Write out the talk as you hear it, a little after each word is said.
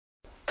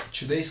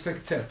today's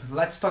quick tip.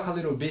 Let's talk a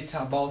little bit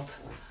about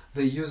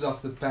the use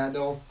of the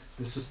pedal,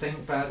 the sustain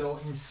pedal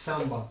in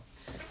samba.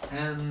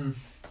 And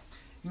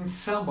in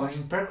samba,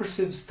 in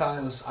percussive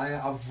styles, I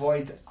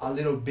avoid a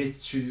little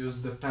bit to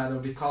use the pedal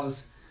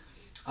because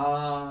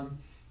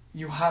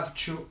you have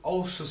to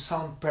also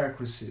sound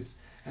percussive.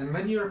 And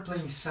when you're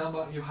playing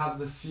samba, you have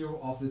the feel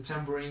of the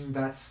tambourine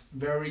that's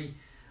very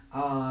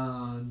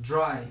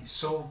dry.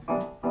 So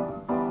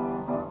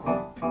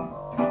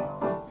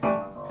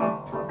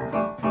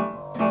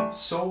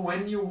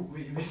when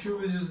if you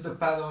use the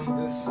pedal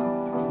in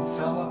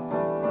samba,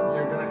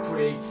 you're gonna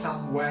create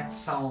some wet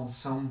sound,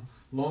 some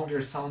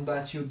longer sound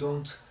that you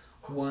don't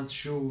want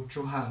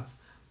to have.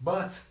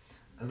 But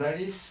there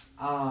is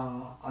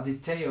a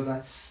detail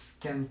that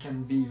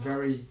can be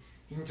very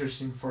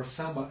interesting for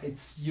samba.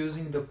 It's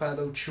using the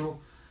pedal to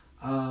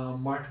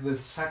mark the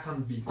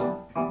second beat.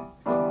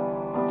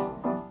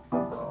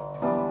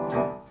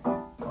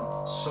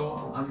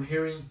 So I'm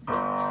hearing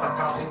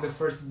staccato in the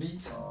first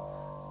beat,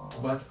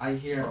 but I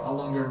hear a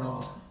longer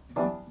note.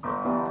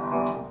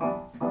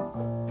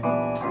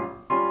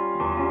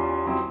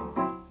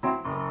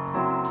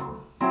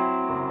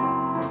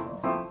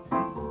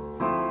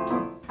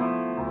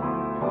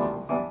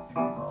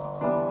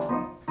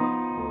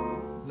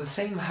 The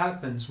same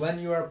happens when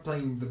you are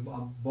playing the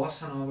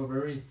bossa nova,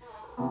 very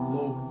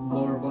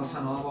lower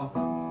bossa nova,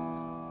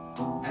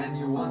 and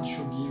you want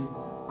to give,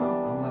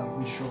 let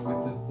me show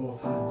with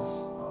both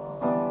hands,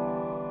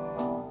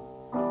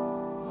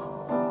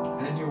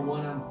 and you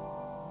want to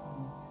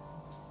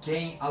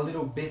gain a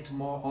little bit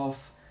more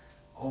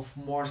of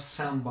more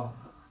samba,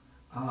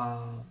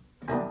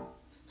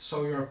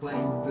 so you are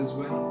playing this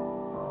way.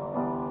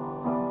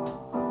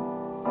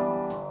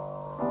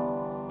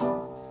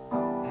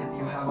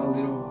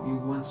 You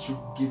want to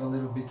give a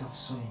little bit of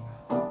swing.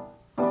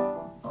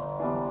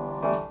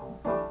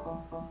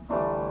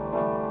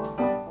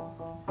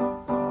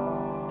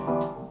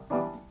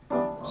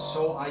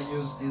 So I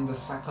use in the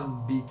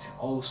second beat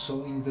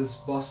also in this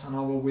bossa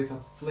nova with a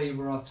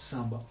flavor of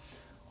samba.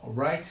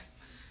 Alright?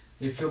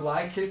 If you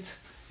like it,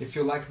 if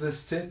you like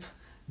this tip,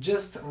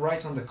 just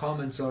write on the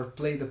comments or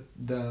play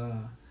the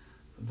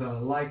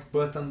like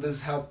button.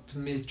 This helped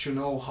me to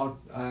know how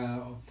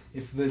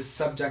if this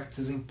subject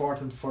is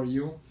important for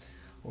you.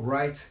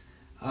 Alright,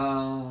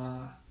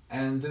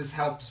 and this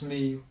helps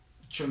me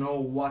to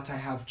know what I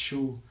have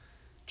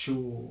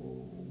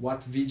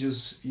what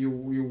videos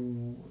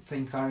you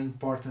think are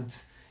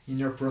important in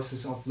your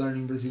process of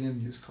learning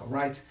Brazilian music.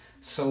 Alright,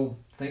 so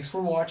thanks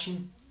for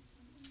watching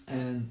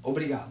and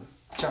obrigado.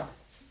 Ciao.